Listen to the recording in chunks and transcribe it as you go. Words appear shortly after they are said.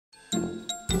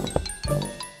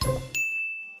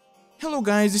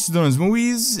Hello guys, this is Don's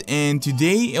Movies, and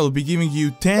today I'll be giving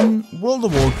you 10 World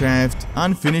of Warcraft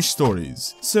unfinished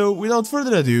stories. So without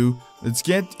further ado, let's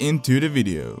get into the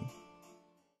video.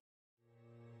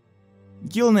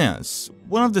 Gilneas,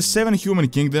 one of the 7 human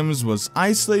kingdoms, was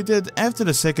isolated after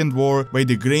the Second War by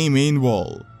the Grey Mane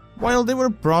Wall. While they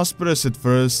were prosperous at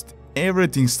first,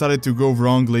 everything started to go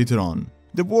wrong later on.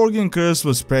 The Worgen curse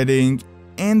was spreading,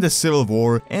 and the Civil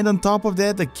War, and on top of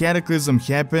that a cataclysm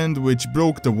happened which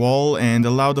broke the wall and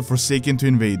allowed the Forsaken to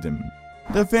invade them.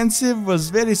 The offensive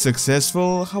was very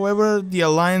successful, however the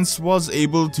Alliance was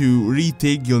able to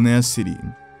retake Gilneas city.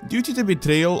 Due to the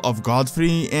betrayal of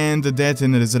Godfrey and the death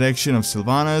and resurrection of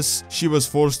Sylvanas, she was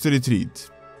forced to retreat.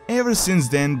 Ever since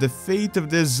then, the fate of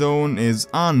this zone is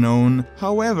unknown.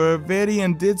 However,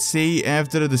 Varian did say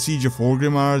after the siege of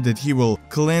Orgrimmar that he will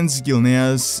cleanse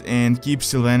Gilneas and keep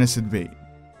Sylvanas at bay.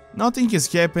 Nothing has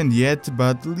happened yet,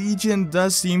 but Legion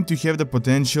does seem to have the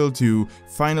potential to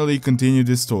finally continue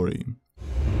this story.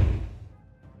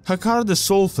 Hakar the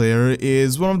Soulflayer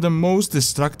is one of the most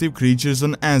destructive creatures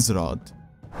on Azeroth.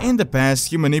 In the past,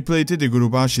 he manipulated the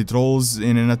Gurubashi trolls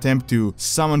in an attempt to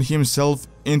summon himself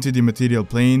into the material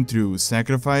plane through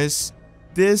sacrifice.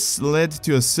 This led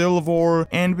to a civil war,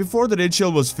 and before the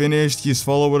ritual was finished, his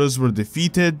followers were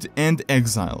defeated and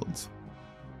exiled.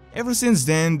 Ever since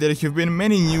then, there have been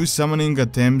many new summoning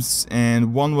attempts,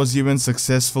 and one was even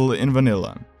successful in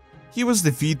vanilla. He was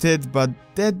defeated, but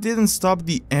that didn't stop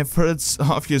the efforts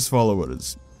of his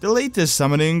followers. The latest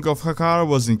summoning of Hakar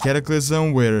was in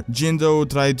Cataclysm, where Jindo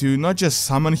tried to not just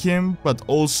summon him, but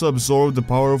also absorb the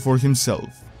power for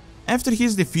himself. After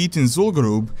his defeat in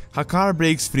Zul'Gurub, Hakar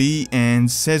breaks free and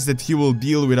says that he will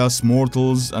deal with us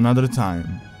mortals another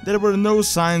time. There were no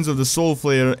signs of the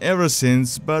Soulflayer ever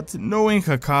since, but knowing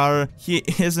Hakar, he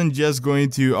isn't just going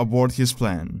to abort his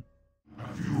plan.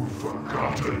 Have you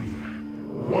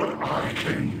forgotten what I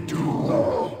can do?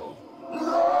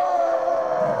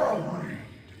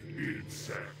 Read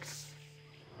insects.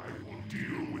 I will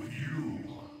deal with you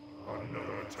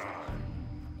another time.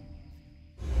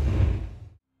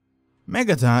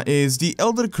 Megatha is the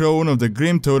elder crone of the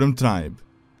Grim Totem tribe.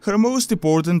 Her most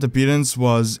important appearance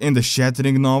was in the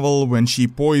Shattering novel when she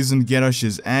poisoned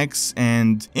Garrosh's axe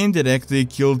and indirectly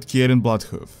killed Kieran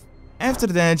Bloodhoof. After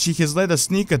that, she has led a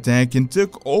sneak attack and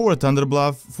took over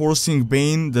Thunderbluff, forcing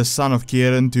Bane, the son of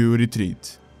Kieran, to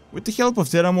retreat. With the help of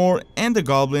Terramore and the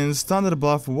goblins,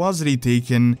 Thunderbluff was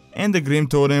retaken and the Grim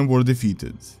Totem were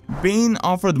defeated. Bane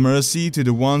offered mercy to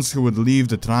the ones who would leave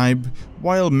the tribe,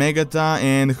 while Megatha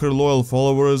and her loyal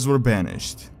followers were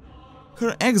banished.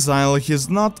 Her exile has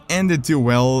not ended too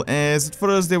well, as at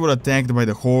first they were attacked by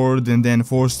the Horde and then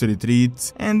forced to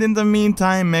retreat, and in the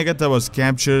meantime Megatha was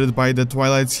captured by the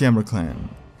Twilight's Hammer clan.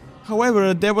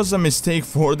 However, that was a mistake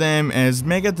for them, as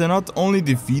Megatha not only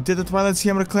defeated the Twilight's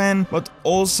Hammer clan, but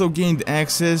also gained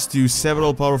access to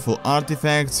several powerful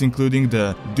artifacts, including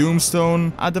the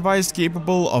Doomstone, a device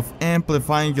capable of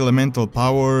amplifying elemental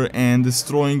power and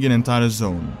destroying an entire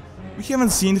zone. We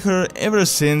haven't seen her ever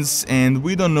since, and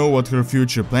we don't know what her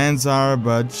future plans are,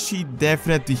 but she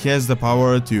definitely has the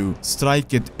power to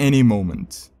strike at any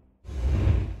moment.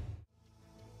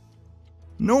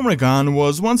 Gnomeregan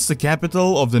was once the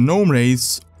capital of the gnome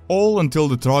race, all until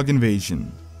the Trogg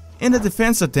invasion. In a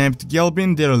defense attempt,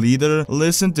 Gelbin, their leader,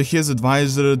 listened to his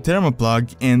advisor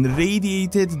Thermoplug and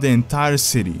radiated the entire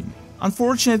city.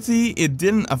 Unfortunately, it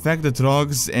didn't affect the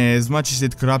Troggs as much as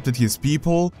it corrupted his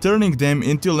people, turning them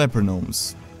into leper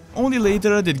gnomes. Only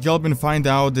later did Gelbin find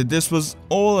out that this was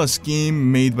all a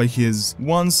scheme made by his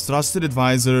once trusted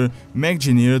advisor,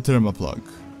 Maggineer Thermoplug.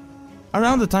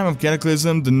 Around the time of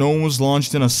Cataclysm, the gnomes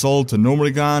launched an assault on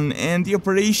Gnomeregan, and the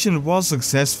operation was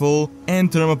successful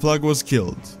and Thermoplug was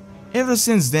killed. Ever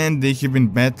since then, they have been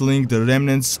battling the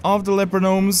remnants of the leper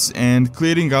gnomes and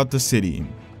clearing out the city.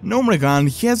 Gnomeregan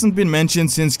hasn't been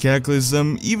mentioned since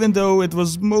Cataclysm, even though it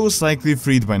was most likely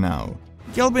freed by now.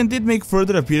 Gelbin did make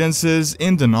further appearances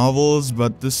in the novels,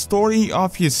 but the story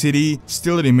of his city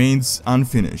still remains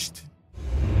unfinished.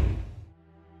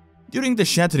 During the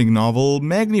Shattering novel,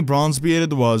 Magni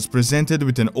Bronzebeard was presented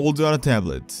with an Oldar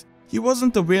tablet. He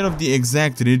wasn't aware of the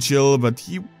exact ritual, but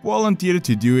he volunteered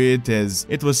to do it as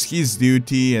it was his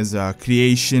duty as a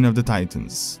creation of the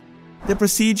Titans. The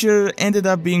procedure ended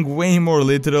up being way more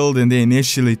literal than they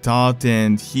initially thought,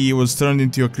 and he was turned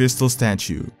into a crystal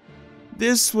statue.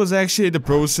 This was actually the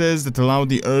process that allowed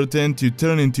the Earthen to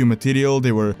turn into material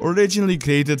they were originally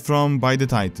created from by the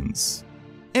Titans.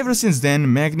 Ever since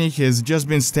then, Magni has just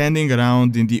been standing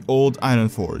around in the old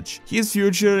Ironforge. His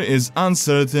future is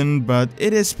uncertain, but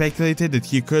it is speculated that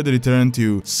he could return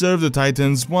to serve the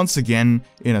Titans once again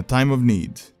in a time of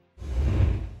need.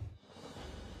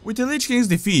 With the Lich King's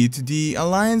defeat, the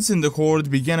Alliance and the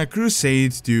Horde began a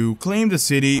crusade to claim the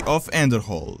city of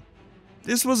Enderhall.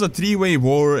 This was a three-way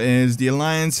war as the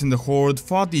Alliance and the Horde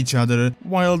fought each other,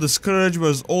 while the Scourge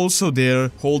was also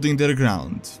there holding their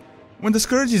ground. When the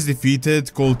Scourge is defeated,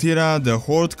 Koltira, the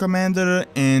Horde commander,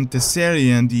 and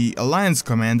Tessarian, the Alliance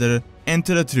commander,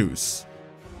 enter a truce.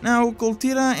 Now,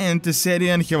 Koltira and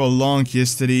Tessarian have a long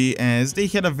history as they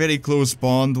had a very close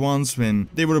bond once when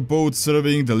they were both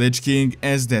serving the Lich King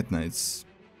as Death Knights.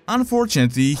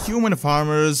 Unfortunately, human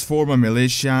farmers form a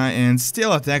militia and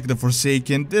still attack the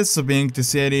Forsaken, disobeying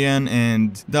Tessarian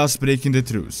and thus breaking the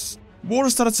truce. War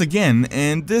starts again,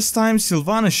 and this time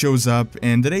Sylvanas shows up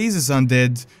and raises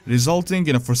undead, resulting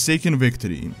in a Forsaken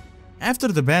victory. After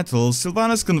the battle,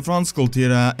 Sylvanas confronts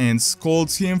Koltira and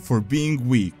scolds him for being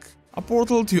weak. A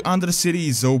portal to Undercity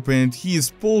is opened, he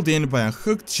is pulled in by a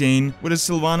hooked chain, where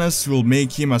Sylvanas will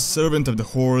make him a servant of the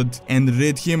Horde and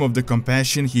rid him of the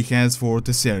compassion he has for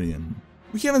Tessarian.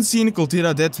 We haven't seen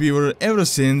Koltira Deathweaver ever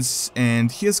since, and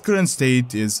his current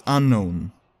state is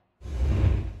unknown.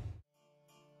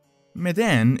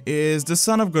 Medan is the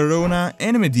son of Garona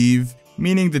and Medivh,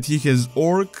 meaning that he has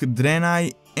Orc,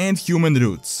 Draenei, and human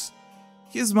roots.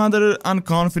 His mother,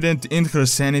 unconfident in her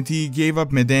sanity, gave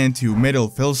up Medan to Metal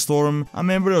Fellstorm, a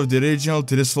member of the original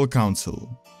Tirisfal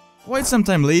Council. Quite some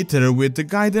time later, with the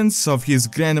guidance of his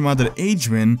grandmother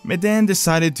Aegwynn, Medan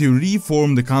decided to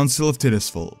reform the Council of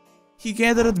Tirisfal. He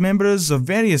gathered members of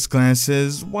various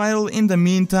classes, while in the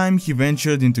meantime he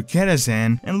ventured into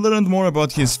Karazhan and learned more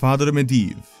about his father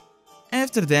Medivh.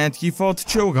 After that, he fought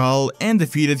Cho'Gall and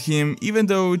defeated him, even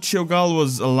though Cho'Gall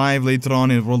was alive later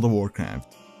on in World of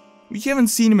Warcraft. We haven't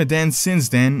seen Medan since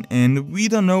then, and we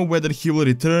don't know whether he will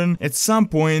return at some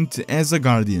point as a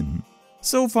Guardian.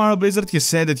 So far, Blizzard has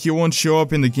said that he won't show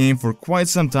up in the game for quite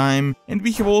some time, and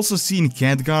we have also seen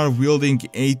Khadgar wielding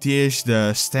Aetish,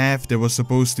 the staff that was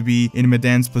supposed to be in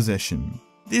Medan's possession.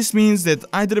 This means that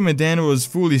either Medan was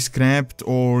fully scrapped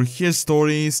or his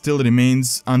story still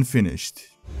remains unfinished.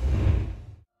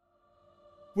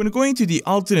 When going to the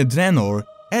alternate Draenor,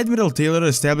 Admiral Taylor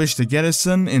established a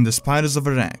garrison in the Spires of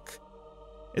Iraq.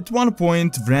 At one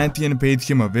point, Vrathian paid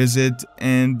him a visit,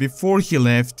 and before he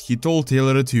left, he told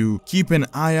Taylor to keep an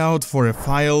eye out for a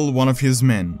File, one of his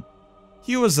men.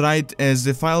 He was right, as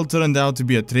the File turned out to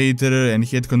be a traitor and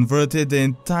he had converted the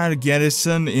entire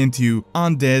garrison into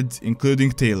undead,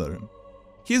 including Taylor.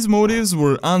 His motives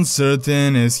were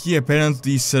uncertain, as he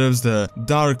apparently serves the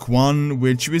Dark One,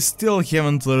 which we still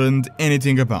haven't learned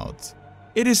anything about.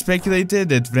 It is speculated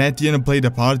that Vrathian played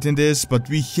a part in this, but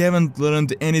we haven't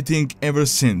learned anything ever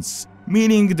since,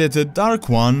 meaning that the Dark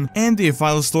One and the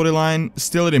File storyline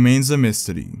still remains a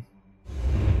mystery.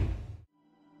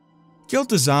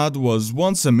 Kel'thuzad was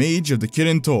once a mage of the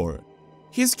Kirin Tor.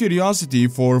 His curiosity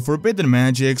for forbidden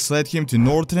magics led him to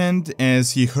Northrend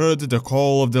as he heard the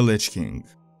call of the Lich King.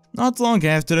 Not long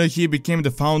after, he became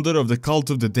the founder of the Cult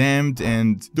of the Damned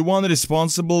and the one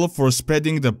responsible for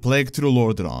spreading the plague through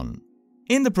Lordaeron.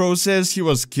 In the process, he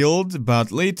was killed,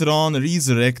 but later on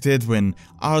resurrected when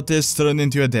Arthas turned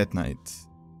into a Death Knight.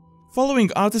 Following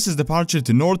Arthas' departure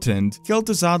to Northrend,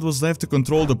 Kel'thuzad was left to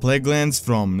control the Plaguelands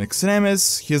from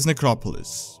Naxxramas, his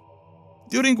necropolis.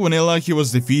 During Vanilla, he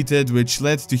was defeated, which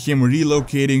led to him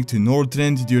relocating to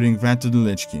Northrend during Wrath of the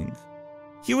Lich King.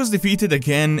 He was defeated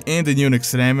again in the new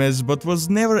Naxxramas, but was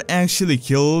never actually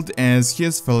killed as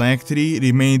his phylactery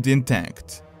remained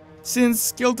intact.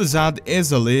 Since Kel'thuzad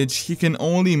is a Lich, he can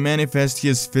only manifest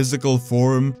his physical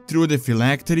form through the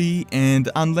phylactery, and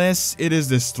unless it is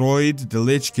destroyed, the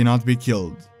Lich cannot be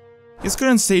killed. His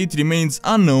current state remains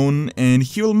unknown, and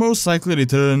he will most likely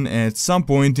return at some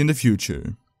point in the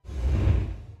future.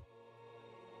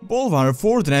 Bolvar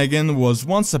Fordragon was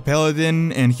once a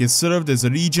paladin, and he served as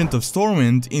a regent of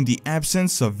Stormwind in the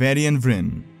absence of Varian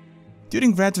Vryn.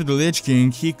 During Wrath of the Lich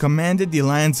King, he commanded the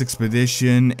Alliance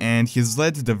expedition and he's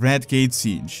led the Wrathgate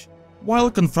siege. While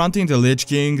confronting the Lich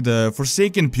King, the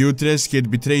Forsaken Putress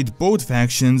had betrayed both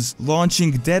factions,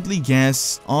 launching deadly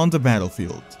gas on the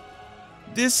battlefield.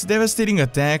 This devastating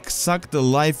attack sucked the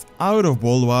life out of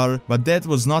Bolvar, but that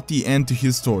was not the end to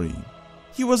his story.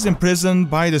 He was imprisoned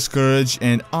by the Scourge,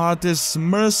 and Arthas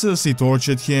mercilessly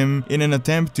tortured him in an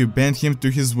attempt to bend him to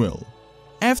his will.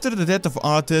 After the death of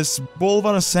Arthas,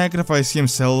 Bolvar sacrificed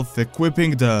himself,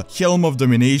 equipping the Helm of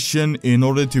Domination in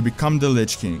order to become the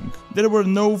Lich King. There were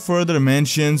no further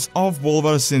mentions of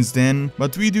Bolvar since then,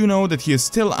 but we do know that he is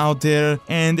still out there,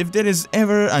 and if there is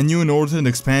ever a new Northern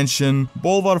expansion,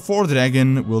 Bolvar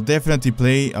Fordragon will definitely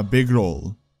play a big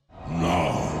role.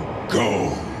 Now,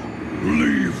 go.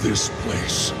 Leave this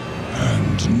place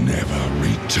and never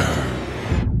return.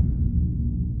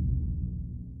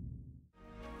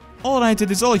 Alright, that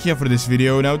is all here for this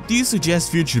video. Now, do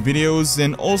suggest future videos,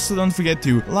 and also don't forget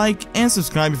to like and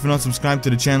subscribe if you're not subscribed to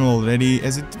the channel already,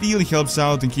 as it really helps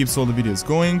out and keeps all the videos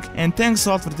going. And thanks a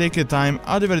lot for taking the time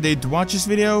out of your day to watch this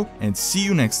video, and see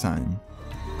you next time.